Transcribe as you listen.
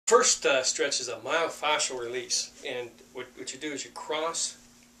first stretch is a myofascial release, and what you do is you cross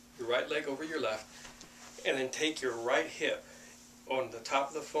your right leg over your left, and then take your right hip on the top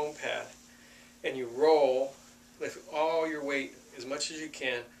of the foam pad, and you roll, lift all your weight as much as you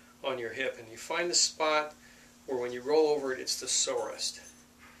can on your hip, and you find the spot where when you roll over it, it's the sorest.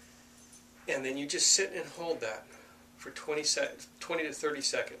 And then you just sit and hold that for 20 to 30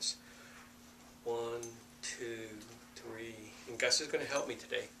 seconds. 1, 2, 3, and Gus is going to help me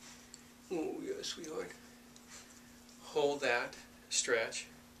today. Oh, yes, sweetheart. Hold that, stretch,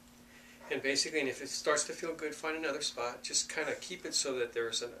 and basically, and if it starts to feel good, find another spot. Just kind of keep it so that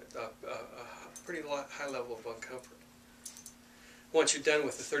there's a pretty high level of uncomfort. Once you're done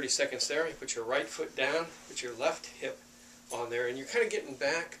with the 30 seconds there, you put your right foot down, put your left hip on there, and you're kind of getting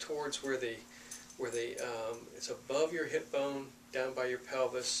back towards where it's above your hip bone, down by your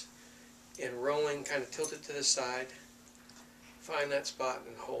pelvis, and rolling, kind of tilted to the side. Find that spot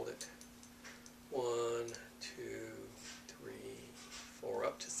and hold it. 1, 2, 3, 4,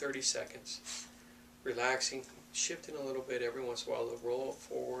 up to 30 seconds. Relaxing, shifting a little bit every once in a while, roll it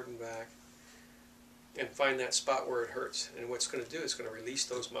forward and back, and find that spot where it hurts. And what's going to do is going to release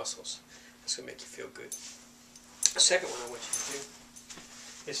those muscles. It's going to make you feel good. The second one I want you to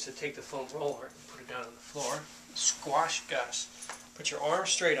do is to take the foam roller and put it down on the floor. Squash Gus. Put your arm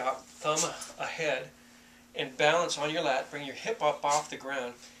straight out, thumb ahead, and balance on your lat. Bring your hip up off the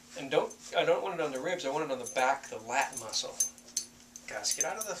ground. And I don't want it on the ribs, I want it on the back, the lat muscle. Gus, get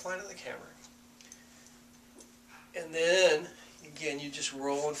out of the line of the camera. And then, again, you just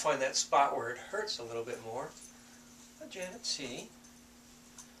roll and find that spot where it hurts a little bit more. Let Janet see.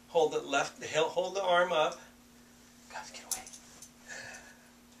 Hold hold the arm up. Gus, get away.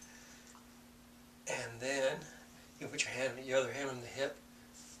 And then you put your other hand on the hip,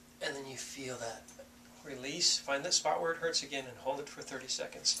 and then you feel that release. Find that spot where it hurts again and hold it for 30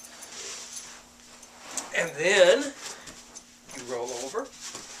 seconds. And then you roll over.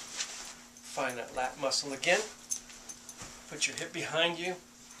 Find that lat muscle again. Put your hip behind you,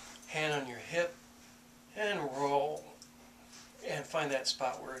 hand on your hip, and roll. And find that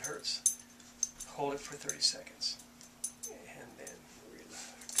spot where it hurts. Hold it for 30 seconds.